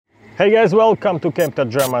Hey guys, welcome to Captain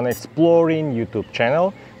German Exploring YouTube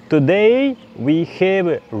channel. Today we have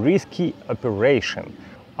a risky operation.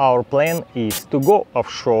 Our plan is to go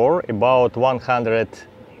offshore about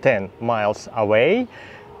 110 miles away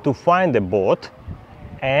to find a boat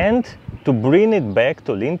and to bring it back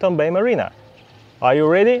to Linton Bay Marina. Are you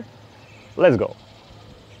ready? Let's go!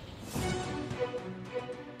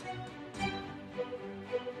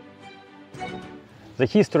 The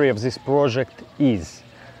history of this project is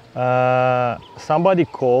somebody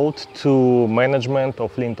called to management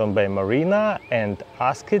of Linton Bay Marina and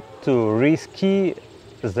asked to rescue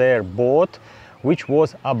their boat, which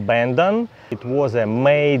was abandoned. It was a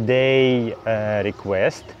Mayday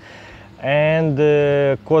request, and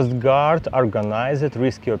the Coast Guard organized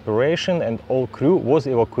rescue operation and all crew was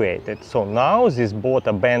evacuated. So now this boat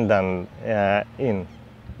abandoned in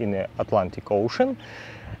the Atlantic Ocean,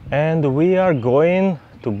 and we are going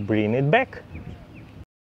to bring it back.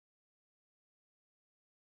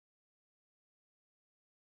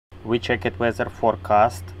 We checked weather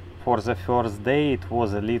forecast. For the first day it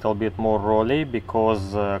was a little bit more rolly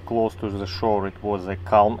because close to the shore it was a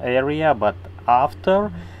calm area, but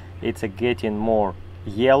after it's getting more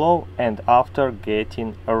yellow and after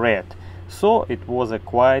getting red. So it was a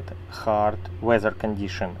quite hard weather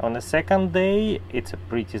condition. On the second day it's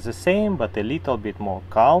pretty the same, but a little bit more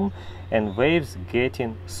calm and waves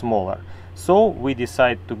getting smaller. So we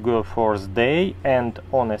decided to go first day and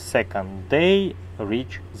on a second day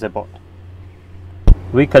reach the boat.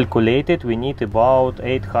 We calculated we need about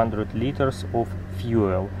 800 liters of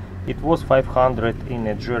fuel. It was 500 in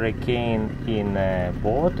a jerrycan in a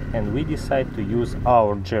boat, and we decided to use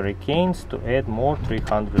our jerrycans to add more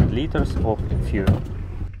 300 liters of fuel.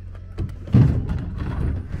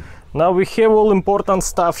 Now we have all important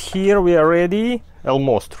stuff here. We are ready,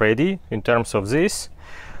 almost ready in terms of this.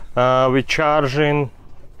 We're charging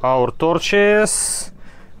our torches,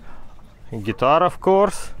 guitar of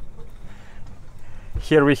course.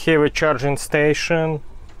 Here we have a charging station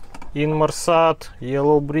in Marsat,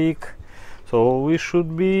 yellow brick, so we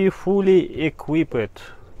should be fully equipped.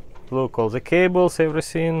 Look, all the cables,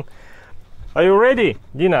 everything. Are you ready,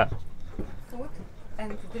 Dina? Food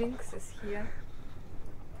and drinks is here.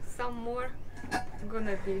 Some more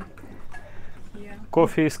gonna be here.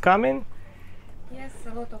 Coffee is coming? Yes,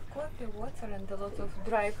 a lot of coffee, water and a lot of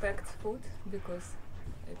dry packed food because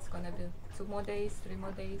it's gonna be 2 more days, 3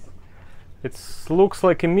 more days. It looks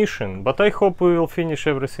like a mission, but I hope we will finish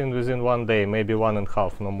everything within 1 day, maybe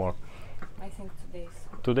 1.5, no more. I think 2 days.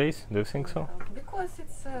 2 days? Do you think so? Because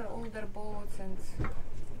it's older boats and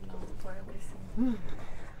for everything.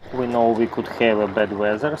 We know we could have a bad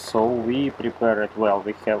weather, so we prepared well.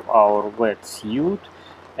 We have our wet suit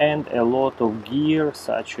and a lot of gear,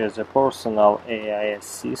 such as a personal AIS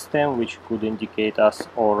system, which could indicate us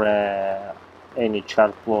or any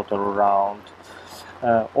chart plotter around.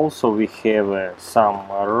 Also we have some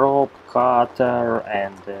rope cutter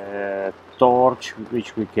and torch,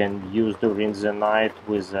 which we can use during the night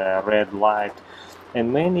with a red light,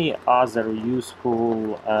 and many other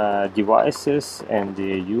useful devices and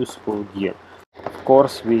useful gear. Of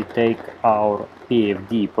course we take our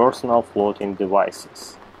PFD, personal floating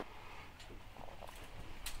devices.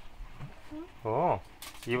 Oh,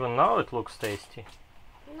 even now it looks tasty.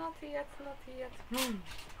 Not yet, not yet.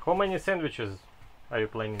 How many sandwiches are you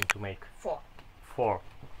planning to make? 4. 4.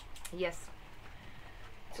 Yes.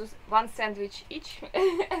 So 1 sandwich each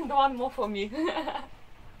and 1 more for me.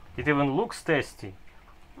 It even looks tasty.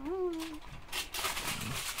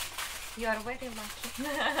 You are very lucky.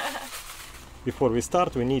 Before we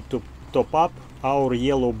start, we need to top up our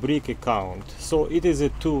yellow brick account. So it is a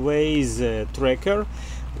 2-way tracker.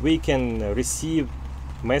 We can receive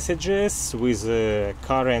messages with the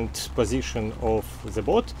current position of the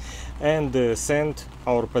boat and send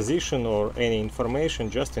our position or any information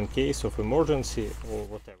just in case of emergency or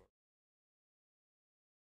whatever.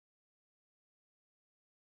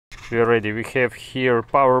 We are ready. We have here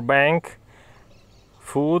power bank,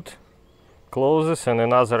 food, clothes and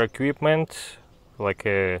another equipment like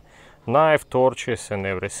a knife, torches and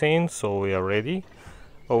everything, so we are ready.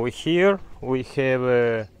 Over here we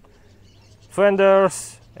have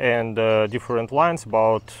fenders and different lines,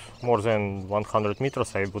 about more than 100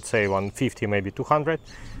 meters, I would say 150, maybe 200.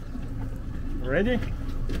 Ready?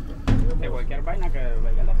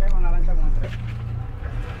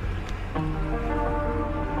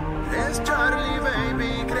 It's Charlie,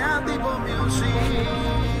 baby, creativo music.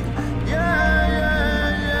 Yeah,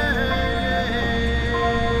 yeah, yeah.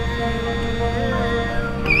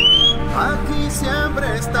 Aquí siempre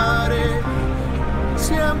estaré,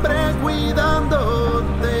 siempre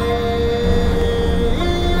cuidándote.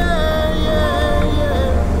 Yeah.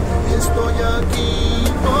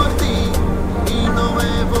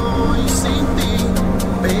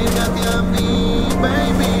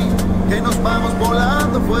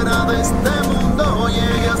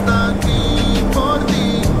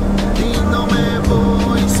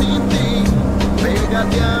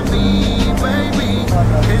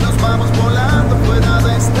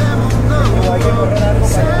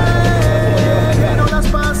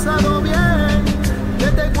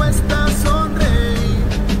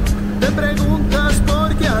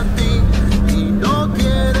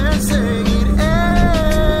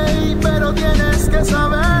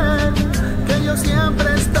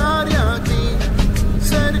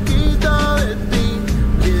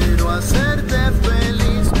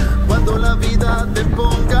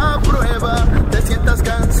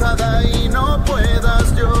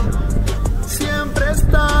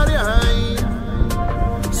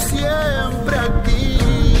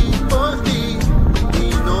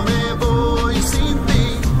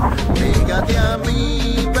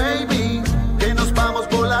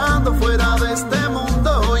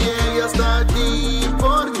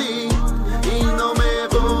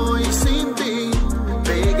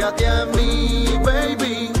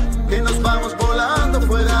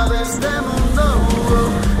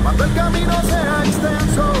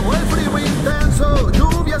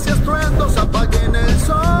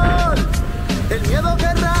 mundo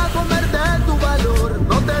querrá comer de tu valor.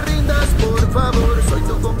 No te rindas, por favor. Soy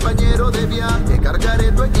tu compañero de viaje,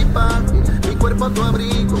 cargaré tu equipaje, mi cuerpo tu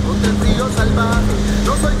abrigo contra el frío salvaje.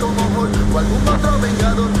 No soy como Hulk o algún otro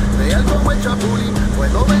vengador, real como el Chapulín,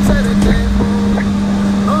 puedo vencer el tiempo.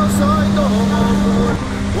 No soy como Hulk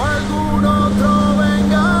o algún otro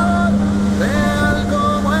vengador, real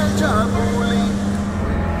como el Chapulín.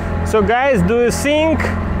 So guys, do you think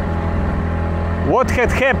what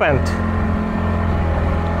had happened?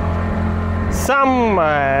 Some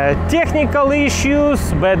technical issues,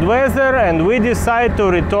 bad weather, and we decide to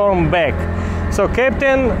return back. So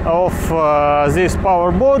captain of this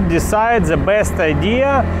powerboat decides the best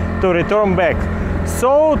idea to return back.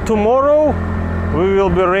 So tomorrow we will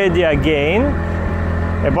be ready again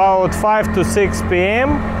about 5 to 6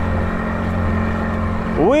 p.m.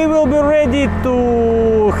 We will be ready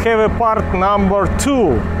to have a part number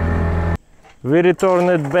 2. We return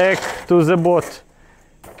it back to the boat.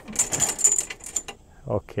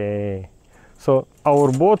 Okay, so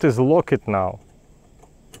our boat is locked now.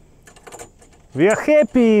 We are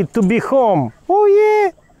happy to be home. Oh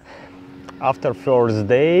yeah! After first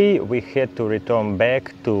day, we had to return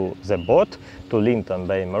back to the boat to Linton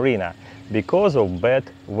Bay Marina because of bad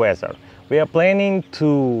weather. We are planning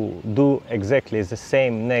to do exactly the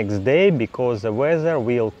same next day because the weather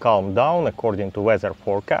will calm down according to weather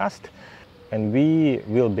forecast, and we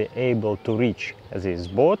will be able to reach this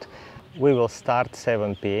boat. We will start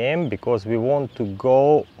 7 p.m. because we want to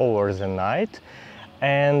go over the night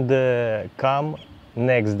and come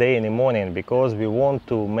next day in the morning because we want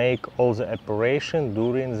to make all the operation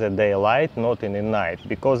during the daylight, not in the night,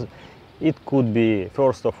 because it could be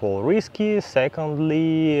first of all risky,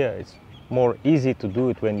 secondly it's more easy to do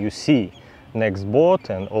it when you see next boat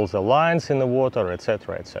and all the lines in the water,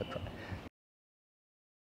 etc., etc.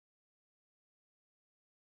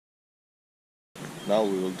 Now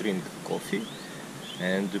we will drink coffee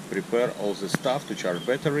and prepare all the stuff to charge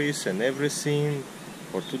batteries and everything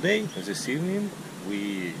for today. This evening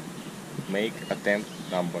we make attempt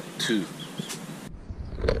number 2.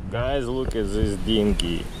 Guys, look at this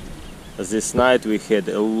dinghy. This night we had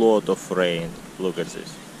a lot of rain. Look at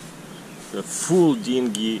this. A full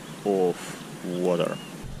dinghy of water.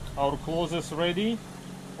 Our clothes is ready.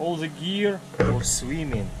 All the gear for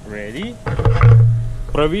swimming ready.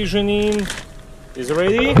 Provisioning is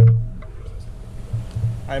ready.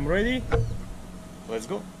 I'm ready. Let's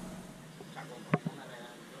go.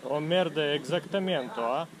 Oh merda, exactamente,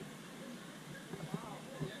 ah.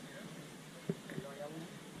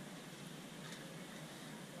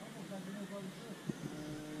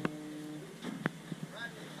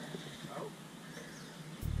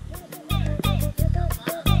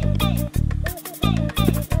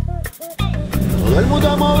 Todo el mundo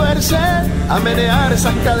a moverse, a menear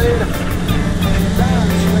esas caderas.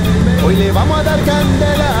 Hoy le vamos a dar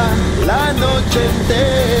candela la noche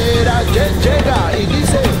entera. Llega y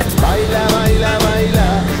dice, baila, baila, baila,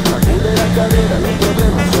 sacude la cadera, los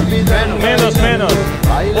problemas se olvidan. Menos.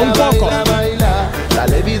 Baila, Un poco. baila, baila,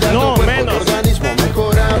 dale vida a No, tu cuerpo, menos. tu organismo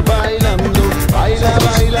mejora bailando. Baila,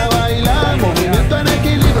 baila, baila, movimiento en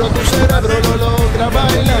equilibrio, tu cerebro lo logra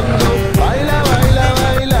bailando. Baila, baila,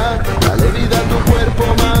 baila, dale vida a tu cuerpo,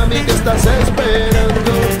 mami, que estás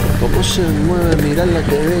esperando. Cómo se mueve, mirarla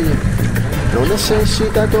que bella. No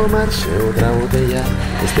necesita tomarse otra botella.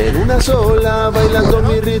 Esté en una sola bailando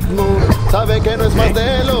mi ritmo. Sabe que no es más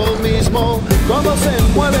de lo mismo. Cómo se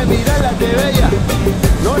mueve, mírala que bella.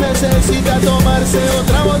 No necesita tomarse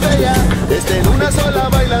otra botella. Esté en una sola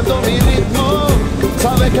bailando mi ritmo.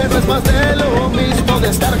 Sabe que no es más de lo mismo.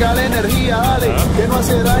 Descarga la energía, dale, que no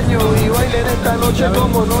hace daño. Y bailen esta noche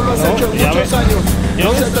como no lo has hecho en muchos años.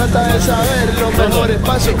 No se trata de saber los mejores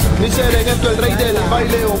pasos, ni ser en esto el rey del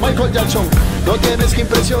baile o Michael Jackson. No tienes que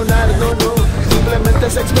impresionar, no, simplemente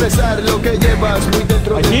es expresar lo que llevas muy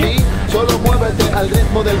dentro de ti. Solo muévete al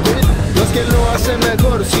ritmo del beat. No es quien lo hace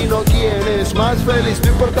mejor, sino quien es más feliz. No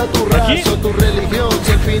importa tu raza o tu religión,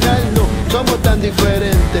 si al final no somos tan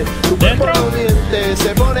diferentes. Tu cuerpo no miente, se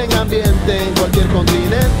pone en ambiente en cualquier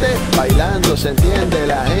continente. Bailando se entiende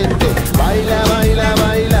la gente. Baila, baila,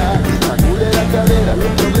 baila, sacude la cadera,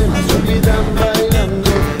 los problemas se olvidan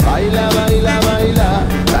bailando. Baila, baila, baila,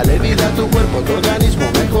 dale vida a tu cuerpo, tu organismo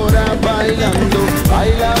mejora bailando.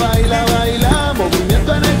 Baila, baila, baila,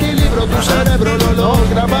 movimiento en equilibrio, tu cerebro lo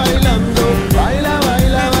logra bailando. Baila,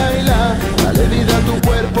 baila, baila, dale vida a tu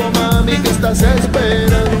cuerpo, mami, que estás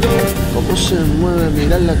esperando. Cómo se mueve,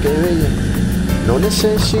 mirarla que bella. No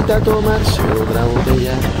necesita tomarse otra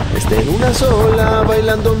botella. Esté en una sola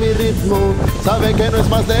bailando mi ritmo. Sabe que no es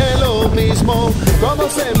más de lo mismo. Cómo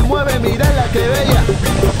se mueve, mírala que bella.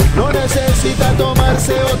 no necesita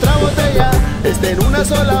tomarse otra botella. Está en una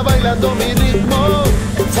sola bailando mi ritmo,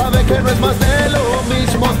 sabe que no es más de lo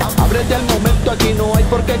mismo. Ábrete al momento, aquí no hay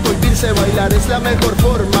por qué cohibirse. Bailar es la mejor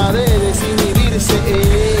forma de desinhibirse.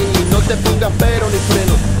 Ey, no te pongas pero ni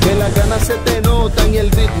freno, que las ganas se te notan y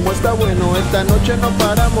el ritmo está bueno. Esta noche no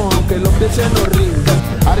paramos aunque los pies se nos rindan.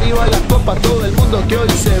 Arriba las copas, todo el mundo que hoy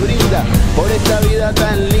se brinda por esta vida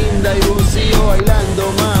tan linda. Y vos y yo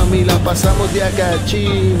bailando, mami, la pasamos de acá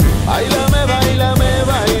chin. Báilame, báilame,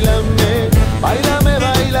 báilame, báilame,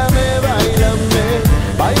 báilame, báilame,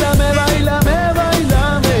 báilame, báilame,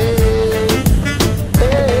 báilame,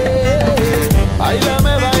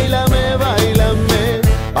 báilame, báilame, báilame,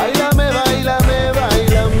 báilame, báilame,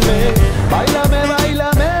 báilame, báilame,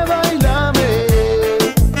 báilame, báilame,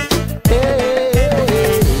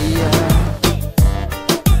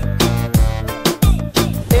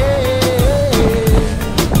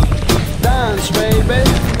 dance baby,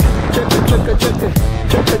 check it, check it, check it,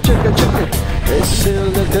 check it, check it, check it. Es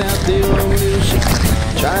el del Creativo Music,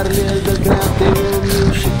 Charlie el del Creativo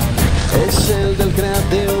Music. Es el del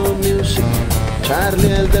Creativo Music,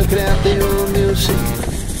 Charlie el del Creativo Music.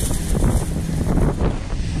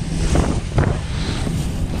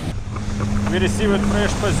 We received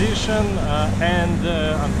fresh position and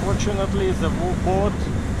unfortunately the boat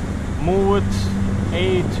moved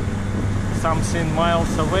 8 something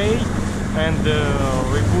miles away, and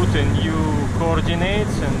we put in new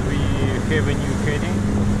coordinates and we have a new heading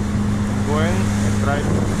going and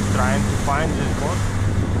trying to find this boat.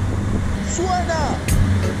 Suena,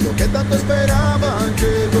 lo que tanto esperaban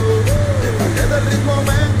llegó, deja que del ritmo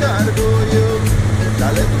me encargo yo.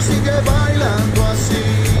 Dale, tú sigue bailando así,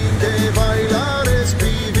 que bailar es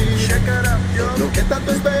vivir. Lo que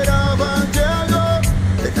tanto esperaban llegó,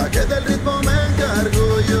 deja que del ritmo me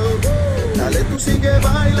encargo yo. Dale, tú sigue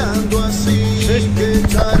bailando así, que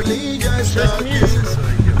Charlie ya está aquí.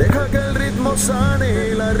 Deja que el ritmo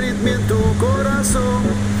sane la arritmia en tu corazón,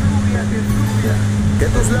 que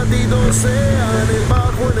tus latidos sean el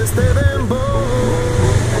bajo en este dembow.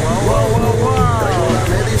 Traigo la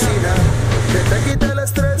medicina que te quita el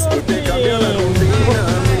estrés y te cambia la rutina.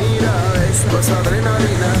 Mira, esto es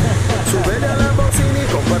adrenalina. Súbele a la bocina y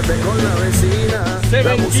comparte con la vecina.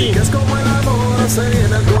 La música es como el amor, se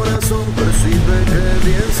llena el corazón, percibe que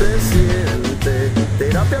bien se siente.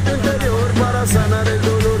 Terapia a tu interior para sanar el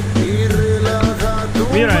dolor y relaja tu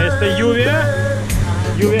Mira, esta lluvia.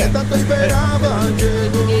 Que tanto esperaban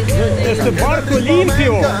llegó. Este barco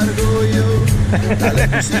limpio. Dale,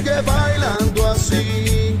 tú sigue bailando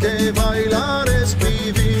así, que bailar es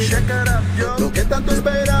vivir. Lo que tanto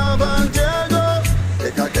esperaban llegó.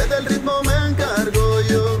 Deja que del ritmo me encargo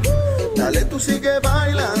yo. Dale, tú sigue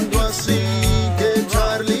bailando así, que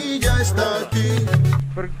Charlie ya está aquí.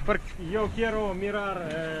 Yo quiero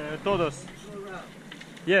mirar todos.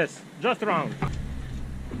 Yes, just round.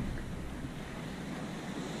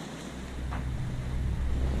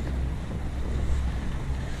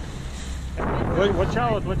 Wait, watch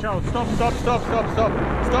out, watch out. Stop, stop, stop, stop, stop.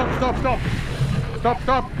 Stop, stop, stop. Stop,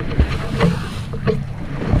 stop.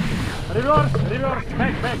 Reverse, reverse.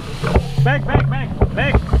 Back, back. Back, back, back.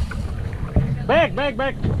 Back. Back, back,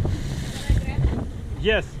 back.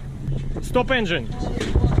 Yes. Stop engine.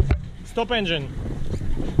 Stop engine.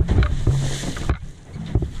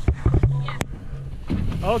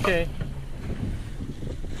 Okay.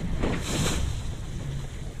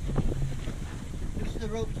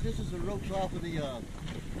 This is the ropes off of the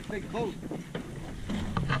big boat.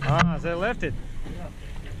 Ah, they left it.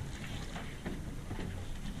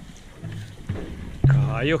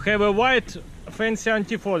 Yeah. You have a white fancy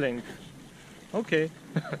anti-falling. Okay.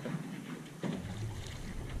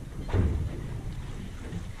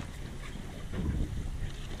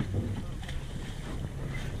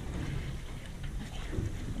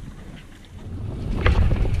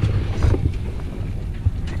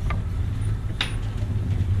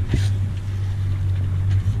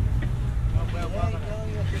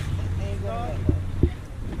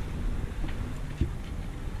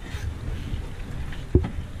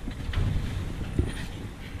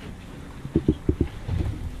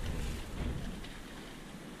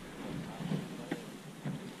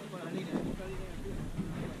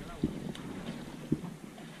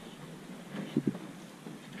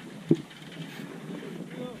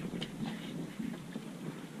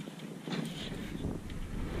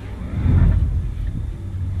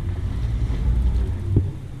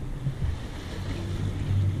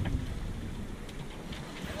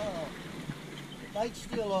 Light's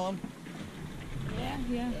still on. Yeah,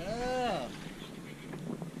 yeah. Yeah.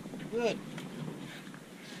 Good.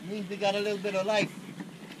 Means we got a little bit of life.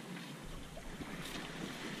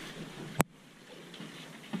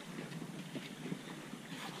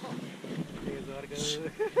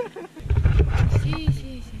 Sì,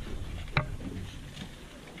 sì, sì.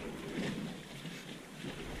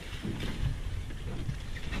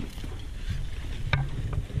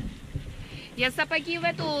 Я сапоги в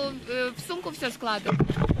эту, в сумку все складываю.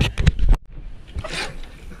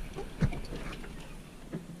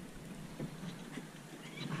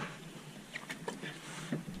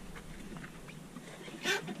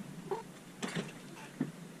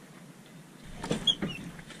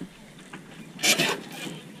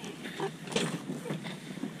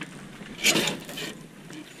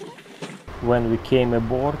 When we came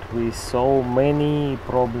aboard, we saw many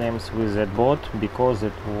problems with the boat because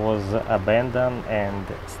it was abandoned and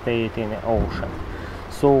stayed in the ocean.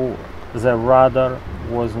 So the rudder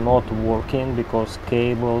was not working because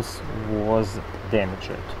cables was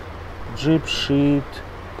damaged. Jib sheet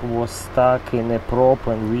was stuck in a prop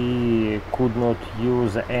and we could not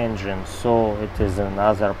use the engine, so it is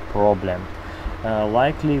another problem.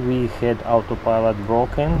 Likely we had autopilot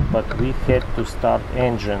broken, but we had to start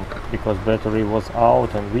engine because battery was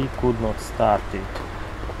out and we could not start it.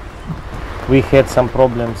 We had some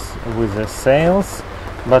problems with the sails,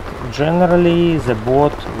 but generally the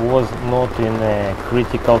boat was not in a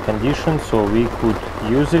critical condition, so we could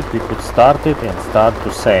use it, we could start it and start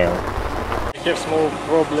to sail. We have small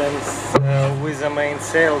problems with the main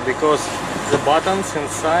sail because the buttons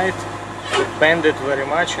inside bended very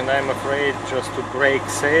much and I'm afraid just to break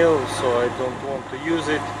sail, so I don't want to use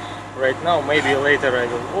it right now. Maybe later I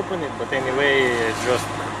will open it, but anyway, just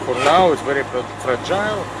for now it's very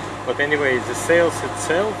fragile. But anyway, the sails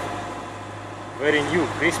itself very new,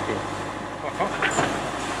 crispy.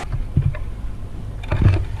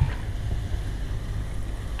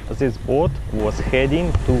 This boat was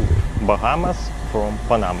heading to Bahamas from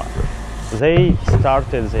Panama. They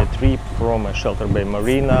started the trip from Shelter Bay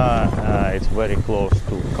Marina. It's very close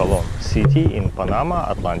to Colon City in Panama,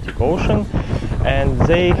 Atlantic Ocean, and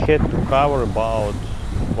they had to cover about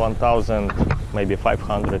 1,000, maybe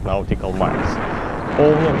 500 nautical miles.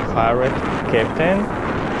 Owner hired captain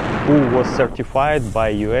who was certified by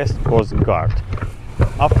US Coast Guard.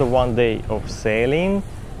 After 1 day of sailing,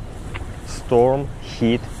 storm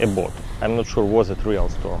hit a boat. I'm not sure was it real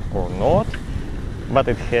storm or not, but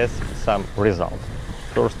it has some result.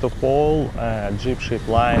 First of all, jib sheet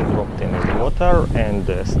line dropped in the water and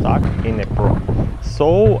stuck in a prop,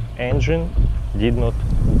 so engine did not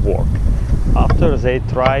work. After they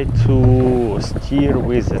tried to steer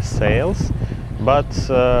with the sails, but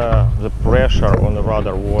the pressure on the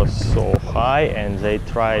rudder was so high and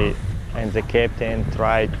the captain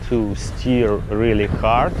tried to steer really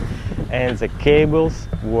hard and the cables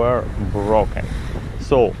were broken.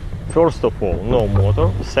 So first of all, no motor.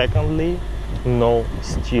 Secondly, no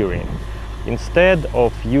steering. Instead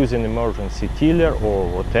of using emergency tiller or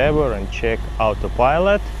whatever and check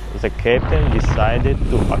autopilot, the captain decided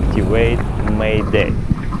to activate Mayday.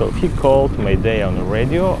 So he called Mayday on the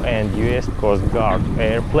radio and US Coast Guard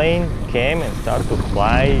airplane came and started to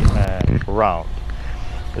fly around.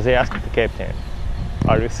 They asked the captain,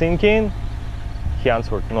 "Are you sinking?" He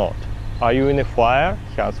answered, "Not." "Are you in a fire?"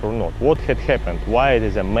 He answered, "Not." What had happened? Why it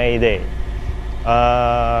is a Mayday?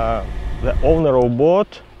 The owner of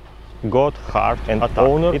boat got heart attack.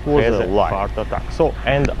 Owner it was a heart attack. So,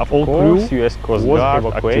 and of all course, US Coast Guard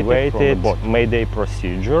activated Mayday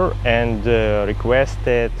procedure and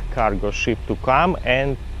requested cargo ship to come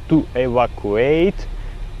and to evacuate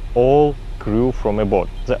all crew from a boat.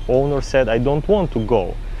 The owner said, "I don't want to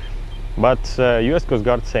go." But US Coast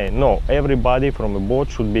Guard saying, "No, everybody from a boat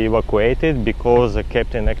should be evacuated because the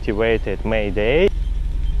captain activated Mayday."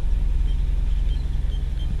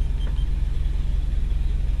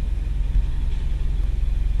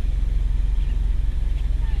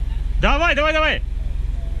 Давай, давай, давай!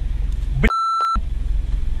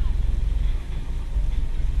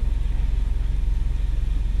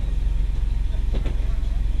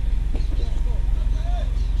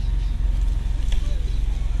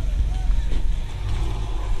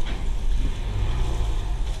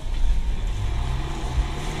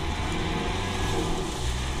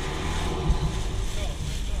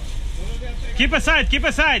 Keep aside, keep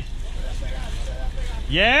aside.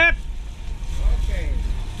 Yep. Okay.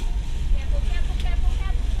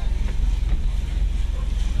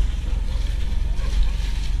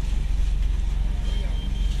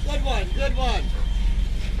 Good one, good one.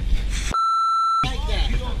 Like that.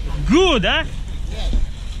 Good, huh? Yes.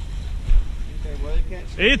 Okay, well, you can't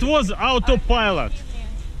see. It was autopilot.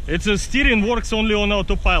 It's a steering works only on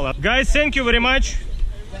autopilot. Guys, thank you very much.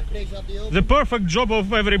 That place up the open. The perfect job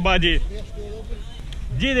of everybody. Yes, still open.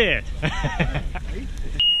 Did it.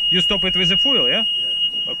 You stop it with the fuel, yeah? Yes.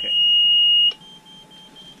 Okay.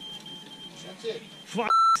 That's it.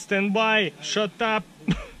 Fuck, stand by, shut up.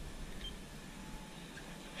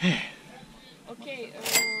 Окей,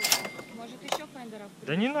 может еще фендеров?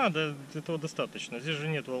 Да не надо, этого достаточно, здесь же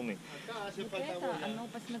нет волны. Вот это, оно,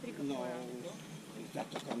 посмотри, какое.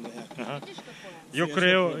 Ага. Видишь,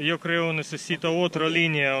 какое? Io creo necesito otra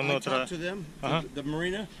línea, I otra. talked to them, Uh-huh. the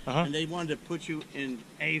marina, Uh-huh. and they wanted to put you in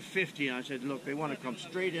A50. And I said, look, they want to come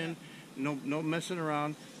straight in, no messing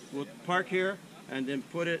around. We'll park here and then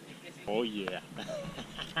put it. Oh yeah.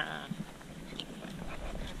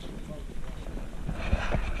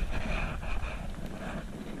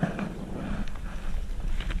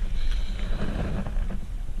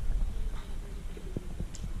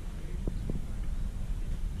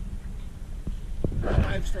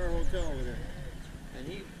 Five-star hotel over there. And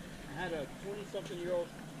he had a 20-something-year-old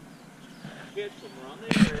kid from around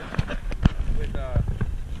the area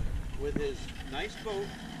with his nice boat,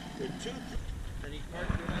 with two, and he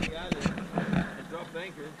parked behind the island and dropped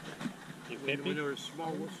anchor when there were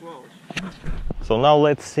small swells. So now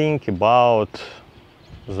let's think about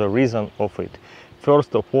the reason of it.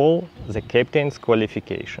 First of all, the captain's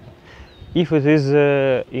qualification. If it is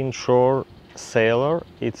an inshore sailor,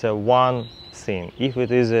 it's a one thing. If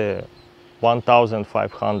it is a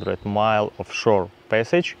 1,500 mile offshore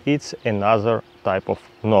passage, it's another type of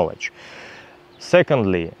knowledge.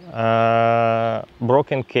 Secondly,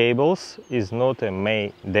 broken cables is not a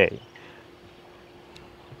Mayday.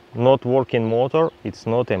 Not working motor, it's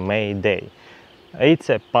not a Mayday. It's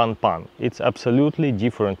a pan-pan. It's absolutely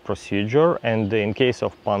different procedure, and in case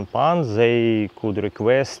of pan-pan, they could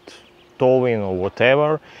request towing or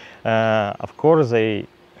whatever. Of course, they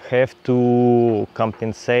have to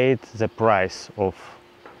compensate the price of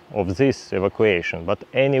this evacuation. But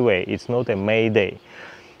anyway, it's not a Mayday.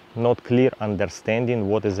 Not clear understanding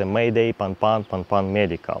what is a Mayday, pan-pan, pan-pan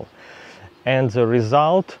medical. And the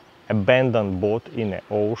result, abandoned boat in the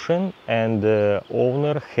ocean, and the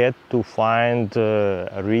owner had to find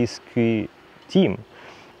a risky team.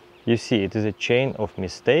 You see, it is a chain of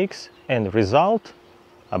mistakes, and result,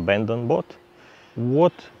 abandoned boat.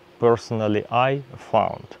 What personally I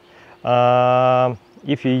found.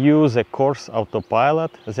 If you use a coarse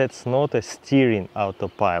autopilot, that's not a steering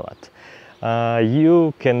autopilot.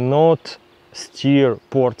 You cannot steer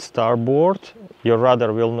port starboard, your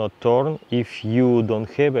rudder will not turn if you don't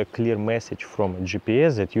have a clear message from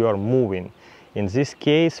GPS that you are moving. In this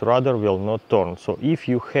case, rudder will not turn. So if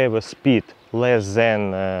you have a speed less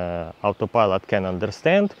than autopilot can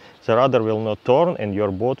understand, the rudder will not turn and your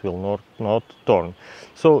boat will not turn.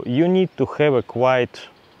 So you need to have a quite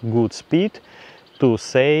good speed to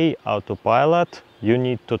say autopilot, you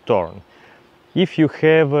need to turn. If you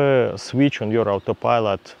have a switch on your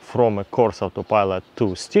autopilot from a coarse autopilot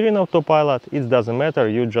to steering autopilot, it doesn't matter,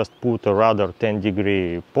 you just put a rudder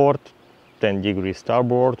 10-degree port, 10-degree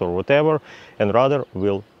starboard or whatever, and rudder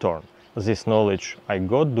will turn. This knowledge I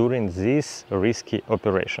got during this risky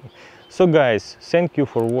operation. So guys, thank you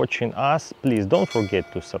for watching us. Please don't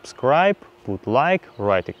forget to subscribe, put like,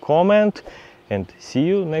 write a comment, and see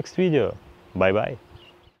you next video. Bye bye.